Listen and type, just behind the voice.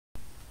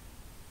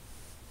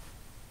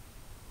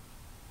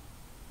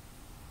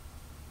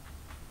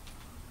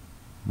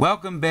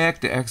Welcome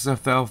back to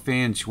XFL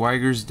Fan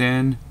Schweiger's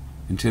Den,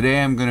 and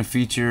today I'm going to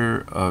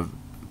feature a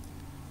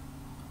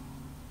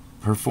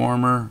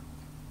performer,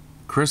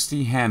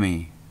 Christy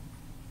Hemme,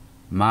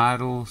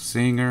 model,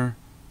 singer,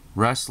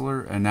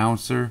 wrestler,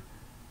 announcer,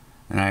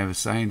 and I have a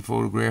signed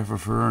photograph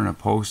of her and a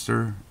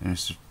poster and a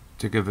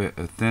certificate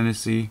of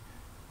authenticity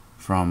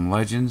from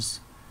Legends,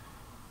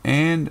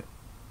 and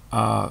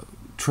a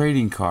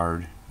trading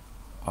card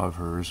of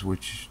hers,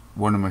 which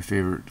one of my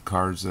favorite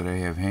cards that I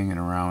have hanging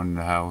around in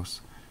the house.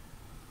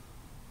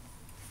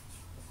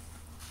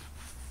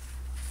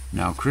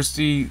 Now,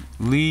 Christy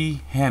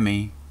Lee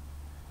Hemme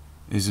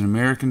is an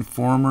American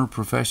former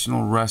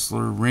professional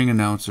wrestler, ring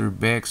announcer,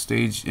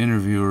 backstage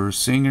interviewer,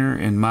 singer,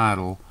 and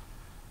model,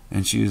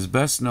 and she is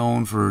best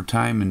known for her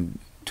time in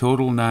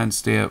Total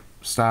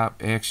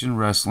Non-Stop Action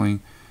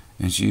Wrestling,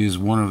 and she is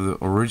one of the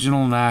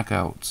original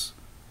Knockouts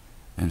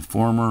and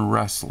former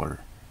wrestler.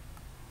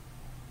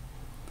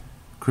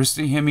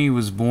 Christy Hemme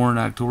was born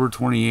October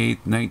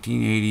 28,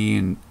 1980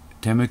 in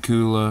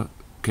Temecula,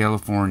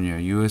 California,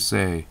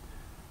 USA.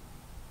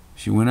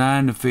 She went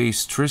on to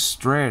face Trish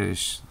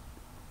Stratus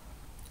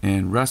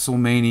in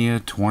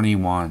WrestleMania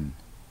 21.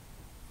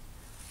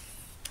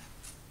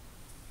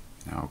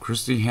 Now,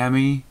 Christy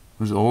Hemme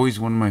was always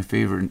one of my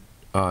favorite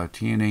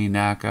TNA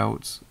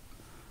knockouts.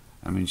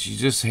 I mean, she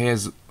just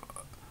has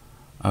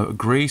a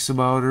grace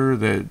about her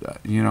that,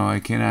 I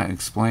cannot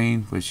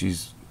explain, but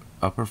she's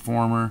a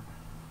performer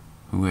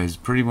who has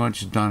pretty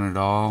much done it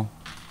all.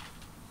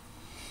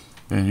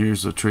 And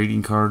here's a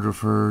trading card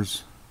of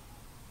hers.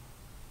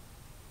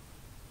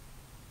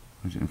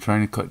 I'm trying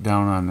to cut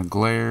down on the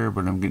glare,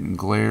 but I'm getting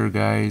glare,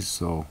 guys,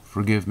 so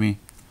forgive me.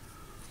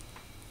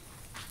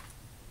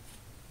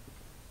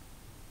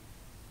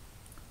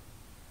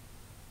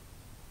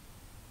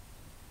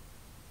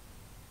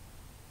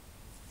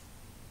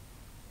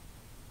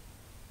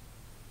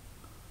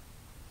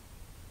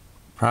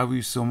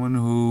 Probably someone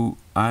who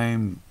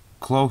I'm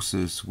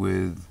closest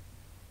with,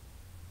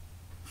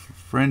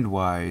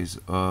 friend-wise,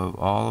 of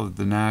all of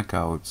the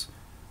knockouts.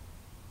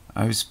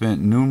 I've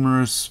spent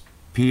numerous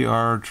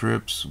PR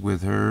trips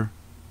with her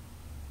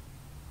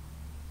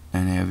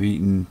and have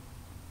eaten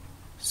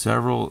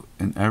several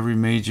in every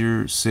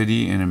major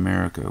city in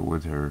America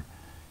with her.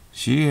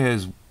 She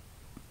has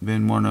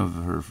been one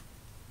of her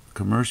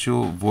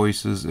commercial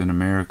voices in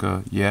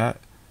America, yet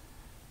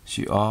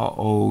she all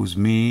owes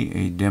me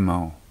a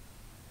demo.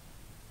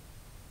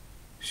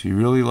 She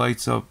really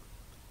lights up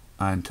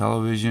on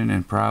television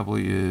and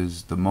probably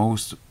is the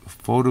most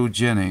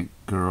photogenic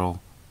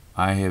girl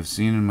I have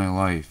seen in my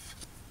life.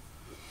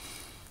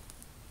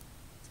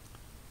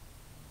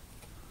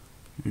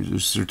 Here's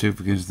a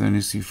certificate of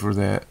authenticity for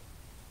that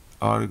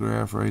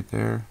autograph right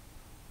there.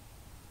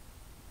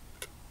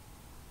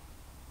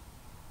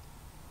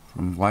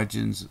 From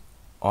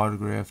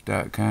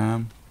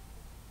legendsautograph.com.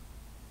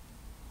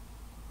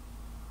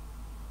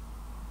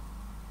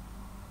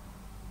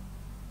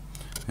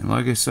 And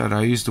like I said,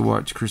 I used to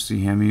watch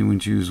Christy Hemme when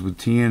she was with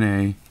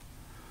TNA,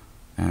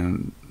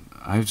 and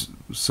I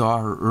saw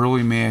her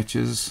early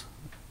matches.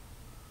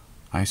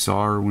 I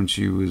saw her when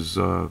she was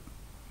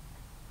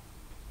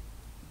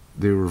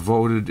they were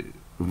voting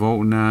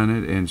on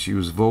it, and she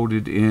was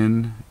voted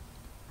in,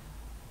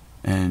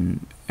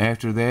 and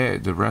after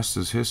that the rest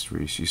is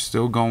history. She's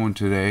still going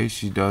today.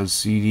 She does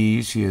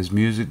CDs, she has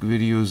music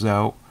videos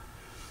out,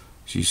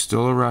 she's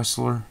still a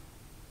wrestler,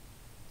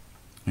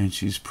 and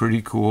she's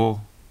pretty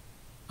cool.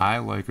 I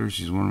like her.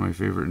 She's one of my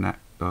favorite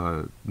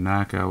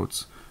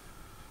knockouts,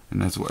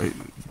 and that's why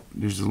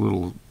there's a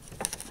little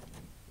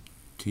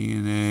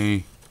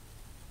TNA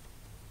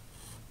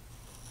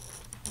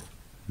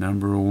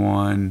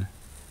 #1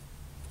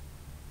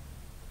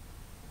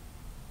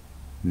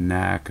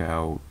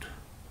 knockout.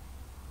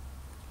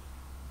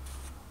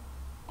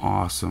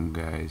 Awesome,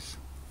 guys.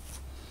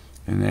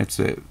 And that's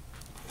it.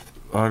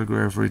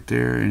 Autograph right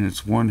there, and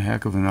it's one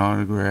heck of an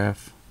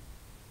autograph.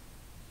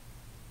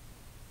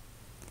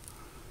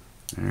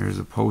 And there's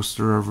a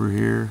poster over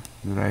here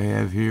that I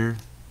have here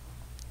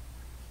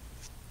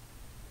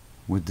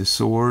with the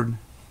sword,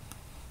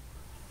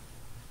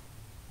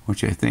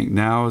 which I think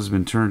now has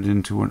been turned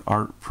into an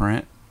art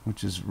print,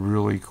 which is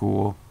really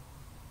cool.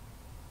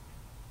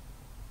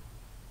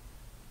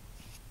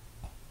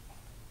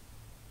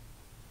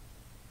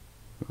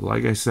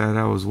 Like I said,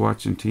 I was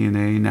watching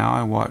TNA. Now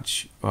I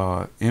watch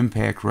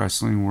Impact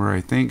Wrestling, where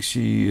I think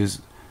she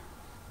is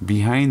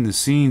behind the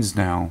scenes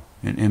now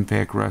in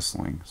Impact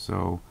Wrestling.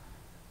 So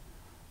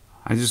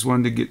I just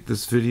wanted to get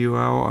this video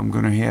out. I'm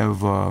going to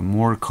have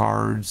more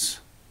cards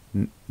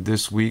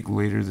this week,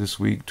 later this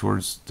week,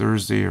 towards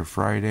Thursday or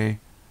Friday.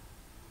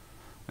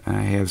 And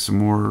I have some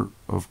more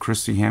of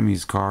Christy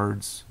Hemme's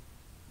cards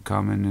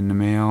coming in the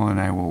mail, and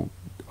I will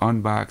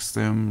unbox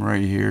them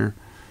right here.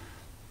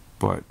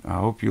 But I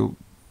hope you'll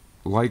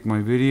like my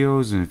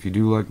videos, and if you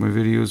do like my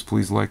videos,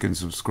 please like and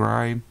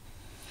subscribe.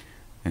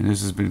 And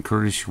this has been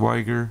Curtis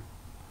Schweiger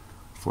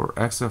for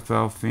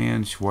XFL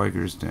Fan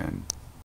Schweiger's Den.